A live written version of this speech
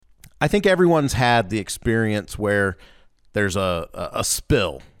I think everyone's had the experience where there's a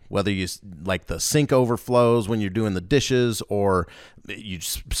spill, whether you like the sink overflows when you're doing the dishes or you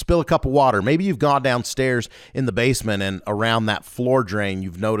spill a cup of water. Maybe you've gone downstairs in the basement and around that floor drain,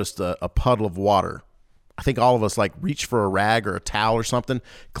 you've noticed a puddle of water. I think all of us like reach for a rag or a towel or something,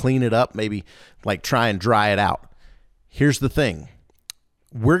 clean it up, maybe like try and dry it out. Here's the thing.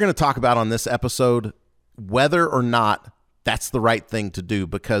 We're going to talk about on this episode whether or not that's the right thing to do,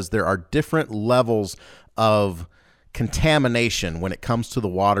 because there are different levels of contamination when it comes to the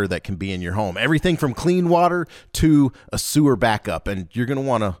water that can be in your home. Everything from clean water to a sewer backup. And you're going to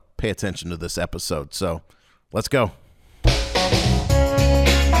want to pay attention to this episode. So let's go.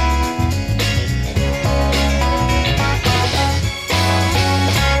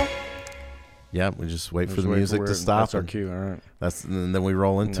 Yeah, we just wait for the music to stop. That's our cue. All right. And then we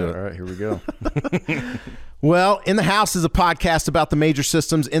roll into it. All right, here we go. Well, In the House is a podcast about the major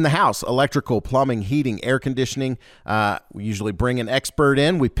systems in the house: electrical, plumbing, heating, air conditioning. We usually bring an expert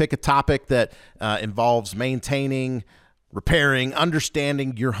in. We pick a topic that involves maintaining, repairing,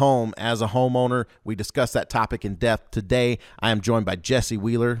 understanding your home as a homeowner. We discuss that topic in depth today. I am joined by Jesse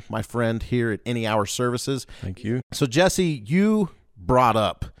Wheeler, my friend here at Any Hour Services. Thank you. So, Jesse, you brought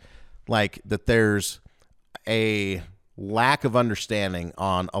up like that there's a lack of understanding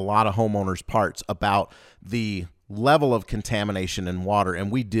on a lot of homeowners' parts about the level of contamination in water,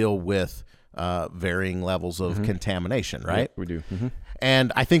 and we deal with varying levels of contamination, right? Yeah, we do. Mm-hmm.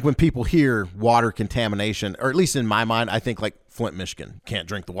 And I think when people hear water contamination, or at least in my mind, I think like Flint, Michigan, can't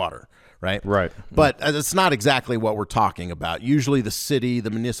drink the water, right? Right. But it's not exactly what we're talking about. Usually the city,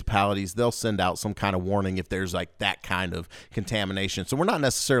 the municipalities, they'll send out some kind of warning if there's like that kind of contamination. So we're not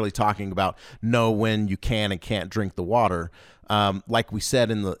necessarily talking about know when you can and can't drink the water. Like we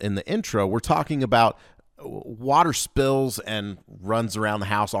said in the intro, we're talking about water spills and runs around the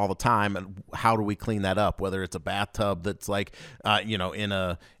house all the time, and how do we clean that up? Whether it's a bathtub that's like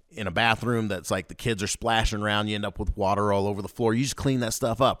in a bathroom that's like the kids are splashing around, you end up with water all over the floor. You just clean that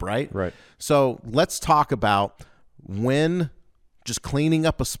stuff up, right? Right. So let's talk about when just cleaning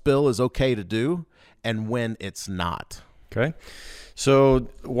up a spill is okay to do and when it's not. Okay. So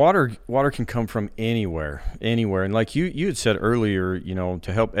water can come from anywhere. And like you had said earlier,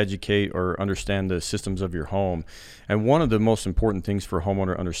 to help educate or understand the systems of your home. And one of the most important things for a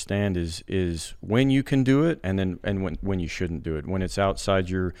homeowner to understand is when you can do it and when you shouldn't do it. When it's outside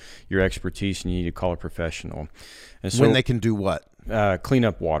your expertise and you need to call a professional. And so, when they can do what? Clean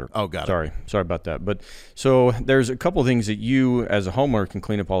up water. Oh, got it. Sorry about that. But so there's a couple of things that you as a homeowner can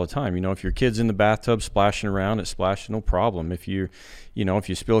clean up all the time. If your kid's in the bathtub splashing around, it splashes, no problem. If you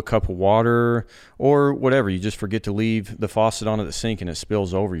spill a cup of water or whatever, you just forget to leave the faucet on at the sink and it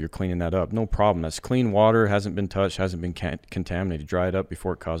spills over, you're cleaning that up. No problem. That's clean water, hasn't been touched, hasn't been contaminated. Dry it up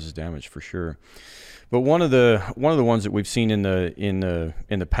before it causes damage for sure. But one of the ones that we've seen in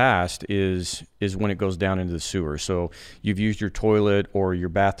the past is when it goes down into the sewer. So you've used your toilet or your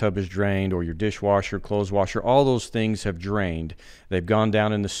bathtub is drained or your dishwasher, clothes washer, all those things have drained. They've gone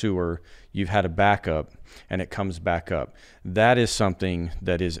down in the sewer. You've had a backup and it comes back up. That is something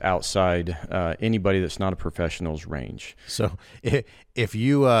that is outside anybody that's not a professional's range. So if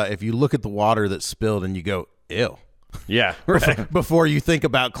you look at the water that's spilled and you go, ew. Yeah, right. Before you think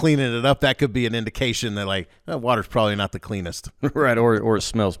about cleaning it up, that could be an indication that like water's probably not the cleanest. Right, or it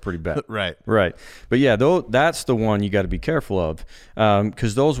smells pretty bad. Right. But yeah, that's the one you got to be careful of,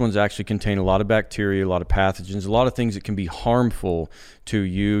 because those ones actually contain a lot of bacteria, a lot of pathogens, a lot of things that can be harmful to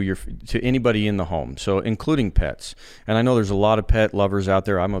you, to anybody in the home. So including pets. And I know there's a lot of pet lovers out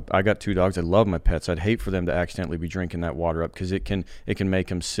there. I got 2 dogs. I love my pets. I'd hate for them to accidentally be drinking that water up, because it can make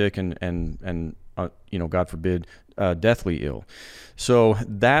them sick and God forbid, deathly ill. So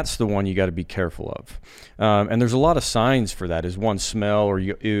that's the one you got to be careful of. And there's a lot of signs for that. Is one, smell, or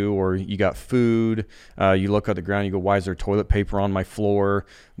you got food. You look at the ground, you go, why is there toilet paper on my floor?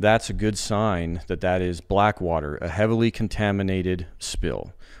 That's a good sign that is black water, a heavily contaminated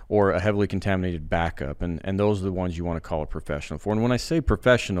spill, or a heavily contaminated backup. And those are the ones you want to call a professional for. And when I say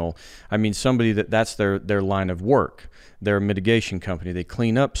professional, I mean somebody that's their line of work. They're a mitigation company. They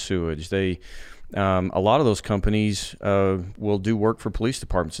clean up sewage. A lot of those companies will do work for police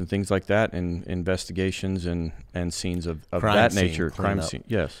departments and things like that, and investigations and scenes of that nature. Crime scene,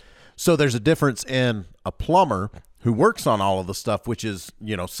 yes. So there's a difference in a plumber who works on all of the stuff, which is,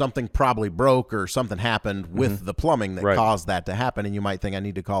 something probably broke or something happened with the plumbing that caused that to happen. And you might think I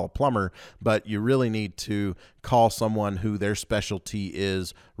need to call a plumber, but you really need to call someone who their specialty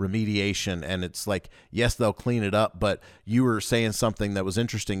is remediation. And it's like, yes, they'll clean it up, but you were saying something that was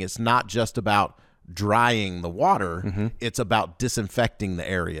interesting. It's not just about drying the water, it's about disinfecting the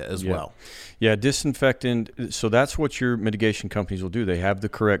area as well. Yeah, disinfectant. So that's what your mitigation companies will do. They have the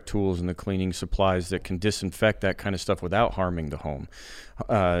correct tools and the cleaning supplies that can disinfect that kind of stuff without harming the home.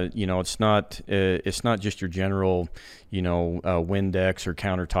 It's not just your general, Windex or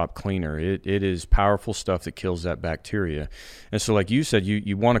countertop cleaner. It is powerful stuff that kills that bacteria. And so like you said,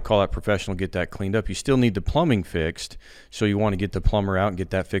 you want to call that professional, get that cleaned up. You still need the plumbing fixed. So you want to get the plumber out and get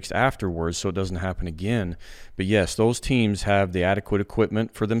that fixed afterwards so it doesn't happen again. But yes, those teams have the adequate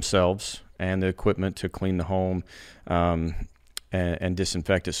equipment for themselves and the equipment to clean the home and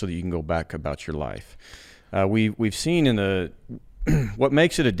disinfect it so that you can go back about your life. We've seen in the what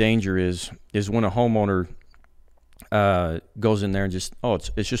makes it a danger is when a homeowner goes in there and just,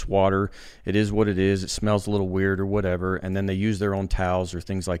 it's just water. It is what it is. It smells a little weird or whatever. And then they use their own towels or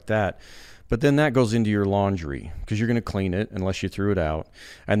things like that. But then that goes into your laundry because you're going to clean it unless you threw it out.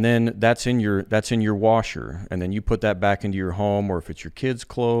 And then that's in your washer. And then you put that back into your home, or if it's your kids'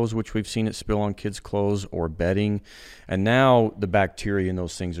 clothes, which we've seen it spill on kids' clothes, or bedding. And now the bacteria in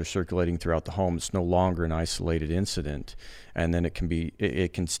those things are circulating throughout the home. It's no longer an isolated incident. And then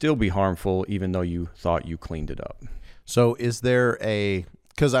it can still be harmful even though you thought you cleaned it up. So is there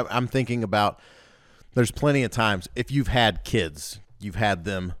because I'm thinking about, there's plenty of times if you've had kids, you've had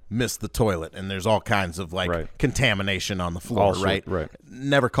them miss the toilet and there's all kinds of contamination on the floor, Also, right?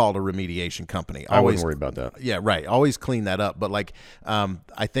 Never called a remediation company. Always, I wouldn't worry about that. Yeah, right. Always clean that up. But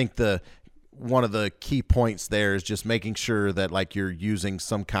I think one of the key points there is just making sure that you're using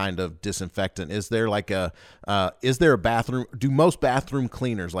some kind of disinfectant. Is there a bathroom? Do most bathroom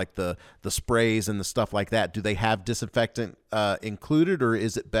cleaners, like the sprays and the stuff like that, do they have disinfectant included, or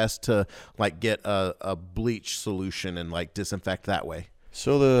is it best to get a bleach solution and disinfect that way?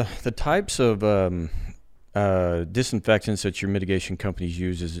 So the types of disinfectants that your mitigation companies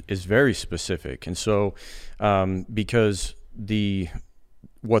use is very specific, and so because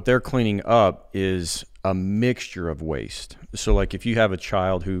what they're cleaning up is a mixture of waste. So if you have a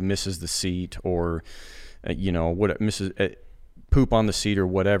child who misses the seat or, misses poop on the seat or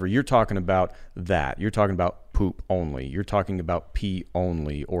whatever, you're talking about that. You're talking about poop only. You're talking about pee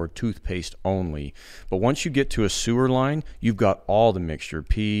only or toothpaste only. But once you get to a sewer line, you've got all the mixture,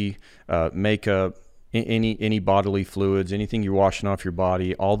 pee, makeup, any bodily fluids, anything you're washing off your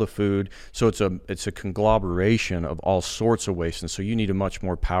body, all the food. So it's a conglomeration of all sorts of waste, and so you need a much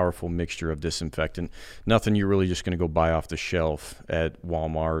more powerful mixture of disinfectant. Nothing you're really just going to go buy off the shelf at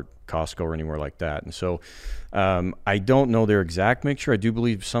Walmart, Costco, or anywhere like that. And so I don't know their exact mixture. I do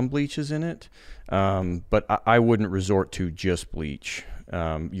believe some bleach is in it, but I wouldn't resort to just bleach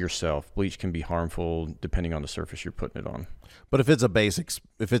yourself. Bleach can be harmful depending on the surface you're putting it on. But if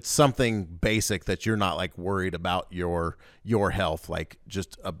it's something basic that you're not worried about your health,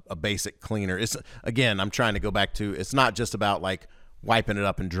 just a basic cleaner. It's, again, I'm trying to go back to, it's not just about wiping it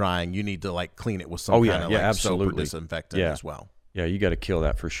up and drying. You need to clean it with some kind of soap or disinfectant as well. Yeah, you got to kill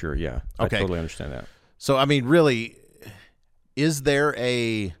that for sure. Yeah, okay. I totally understand that. So, I mean, really, is there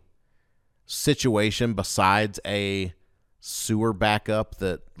a situation besides a sewer backup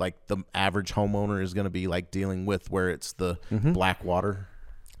that the average homeowner is going to be dealing with, where it's the black water?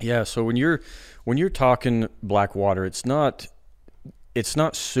 Yeah. So when you're talking black water, it's not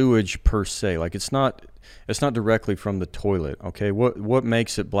sewage per se. It's not directly from the toilet. Okay. What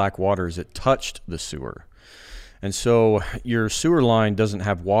makes it black water is it touched the sewer. And so your sewer line doesn't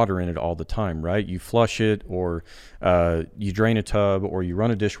have water in it all the time, right? You flush it, or you drain a tub, or you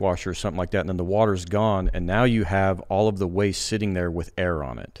run a dishwasher or something like that, and then the water's gone, and now you have all of the waste sitting there with air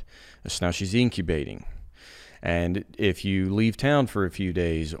on it. So now she's incubating. And if you leave town for a few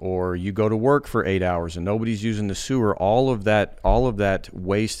days, or you go to work for 8 hours and nobody's using the sewer, all of that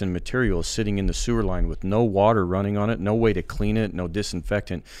waste and material is sitting in the sewer line with no water running on it, no way to clean it, no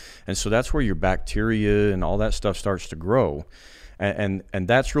disinfectant. And so that's where your bacteria and all that stuff starts to grow. And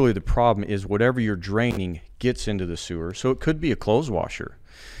that's really the problem, is whatever you're draining gets into the sewer. So it could be a clothes washer,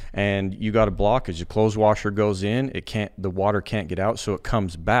 and you got a blockage. The clothes washer goes in, the water can't get out, so it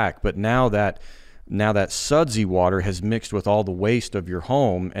comes back. But now that sudsy water has mixed with all the waste of your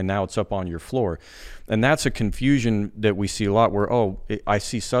home, and now it's up on your floor. And that's a confusion that we see a lot, where, I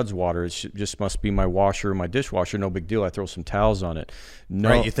see suds water. It just must be my washer or my dishwasher. No big deal. I throw some towels on it. No.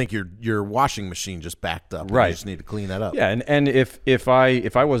 Right. You think your washing machine just backed up. Right. You just need to clean that up. Yeah. And if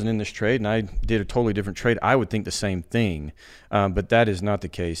I wasn't in this trade and I did a totally different trade, I would think the same thing. But that is not the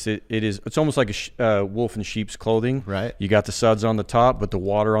case. It's almost like a wolf in sheep's clothing. Right. You got the suds on the top, but the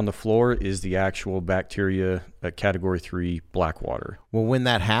water on the floor is the actual bacteria, category 3 black water. Well, when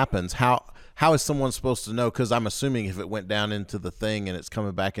that happens, how is someone supposed to know? Because I'm assuming if it went down into the thing and it's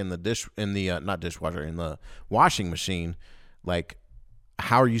coming back in the not dishwasher, in the washing machine, like,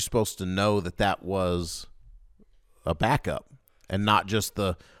 how are you supposed to know that was a backup and not just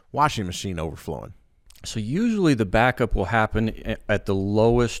the washing machine overflowing? So usually the backup will happen at the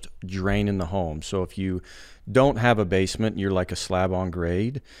lowest drain in the home. So if you don't have a basement, you're like a slab on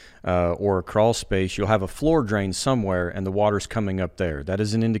grade or a crawl space, you'll have a floor drain somewhere and the water's coming up there. That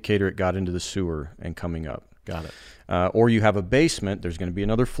is an indicator it got into the sewer and coming up. Got it. Or you have a basement, there's going to be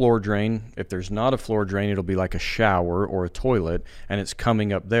another floor drain. If there's not a floor drain, it'll be like a shower or a toilet, and it's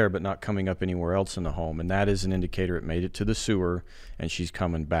coming up there but not coming up anywhere else in the home. And that is an indicator it made it to the sewer and she's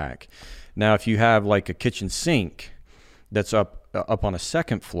coming back. Now, if you have like a kitchen sink that's up on a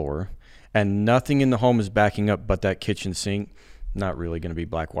second floor and nothing in the home is backing up but that kitchen sink, not really going to be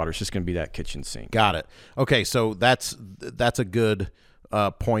black water. It's just going to be that kitchen sink. Got it. Okay, so that's a good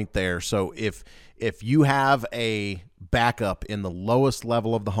point there. So if you have a backup in the lowest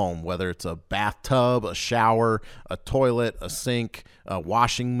level of the home, whether it's a bathtub, a shower, a toilet, a sink, a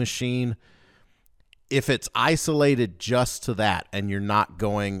washing machine, if it's isolated just to that and you're not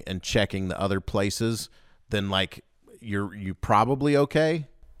going and checking the other places, then like you probably okay.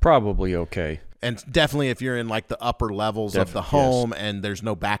 Probably okay. And definitely if you're in like the upper levels of the home and there's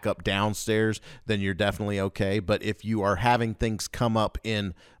no backup downstairs, then you're definitely okay. But if you are having things come up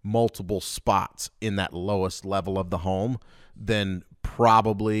in multiple spots in that lowest level of the home, then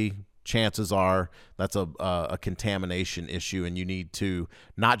probably chances are that's a contamination issue, and you need to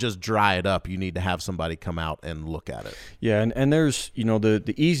not just dry it up, you need to have somebody come out and look at it. Yeah, and there's,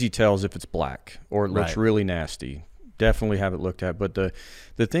 the easy tells if it's black or it looks really nasty. Definitely have it looked at. But the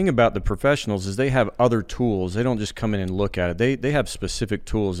thing about the professionals is they have other tools. They don't just come in and look at it. They have specific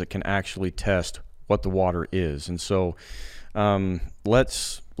tools that can actually test what the water is. And so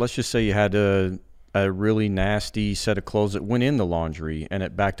let's just say you had a really nasty set of clothes that went in the laundry and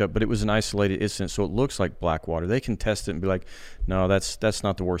it backed up, but it was an isolated incident, so it looks like black water. They can test it and be like, no, that's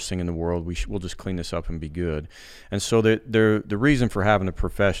not the worst thing in the world. We'll just clean this up and be good. And so the reason for having a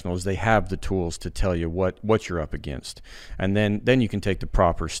professional is they have the tools to tell you what you're up against, and then you can take the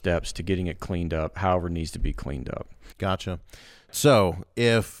proper steps to getting it cleaned up, however it needs to be cleaned up. Gotcha. So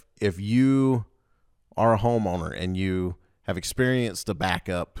if you are a homeowner and you have experienced a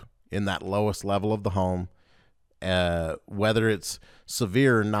backup in that lowest level of the home, whether it's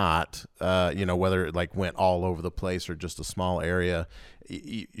severe or not, whether it like went all over the place or just a small area,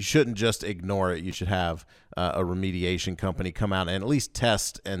 you shouldn't just ignore it. You should have a remediation company come out and at least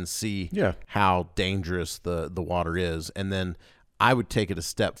test and see how dangerous the water is. And then I would take it a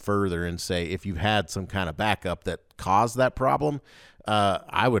step further and say, if you've had some kind of backup that caused that problem,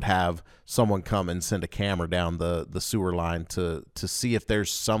 I would have someone come and send a camera down the sewer line to see if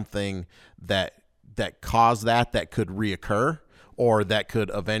there's something that caused that could reoccur, or that could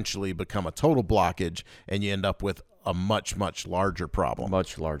eventually become a total blockage and you end up with a much, much larger problem.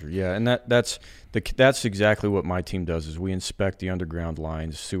 Much larger, yeah. And that's exactly what my team does, is we inspect the underground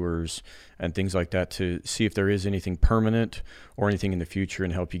lines, sewers, and things like that to see if there is anything permanent or anything in the future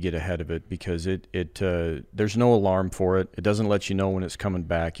and help you get ahead of it, because there's no alarm for it. It doesn't let you know when it's coming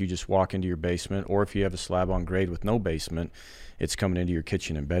back. You just walk into your basement, or if you have a slab on grade with no basement, it's coming into your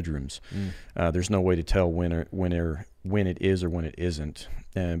kitchen and bedrooms. There's no way to tell when it is or when it isn't.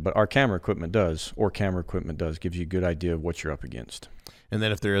 But our camera equipment does gives you a good idea of what you're up against. And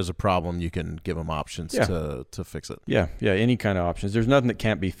then if there is a problem, you can give them options to fix it. Yeah, any kind of options. There's nothing that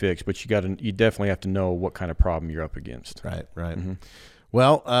can't be fixed, but you definitely have to know what kind of problem you're up against. Right. Mm-hmm.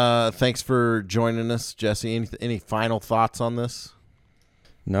 Well, thanks for joining us, Jesse. Any final thoughts on this?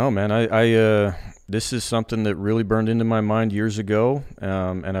 No, man. I this is something that really burned into my mind years ago,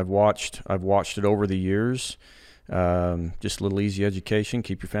 and I've watched it over the years. Just a little easy education.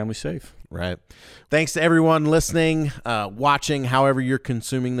 Keep your family safe. Right. Thanks to everyone listening, watching, however you're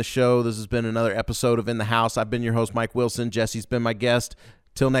consuming the show. This has been another episode of In the House. I've been your host, Mike Wilson. Jesse's been my guest.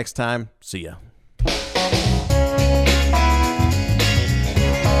 Till next time, see ya.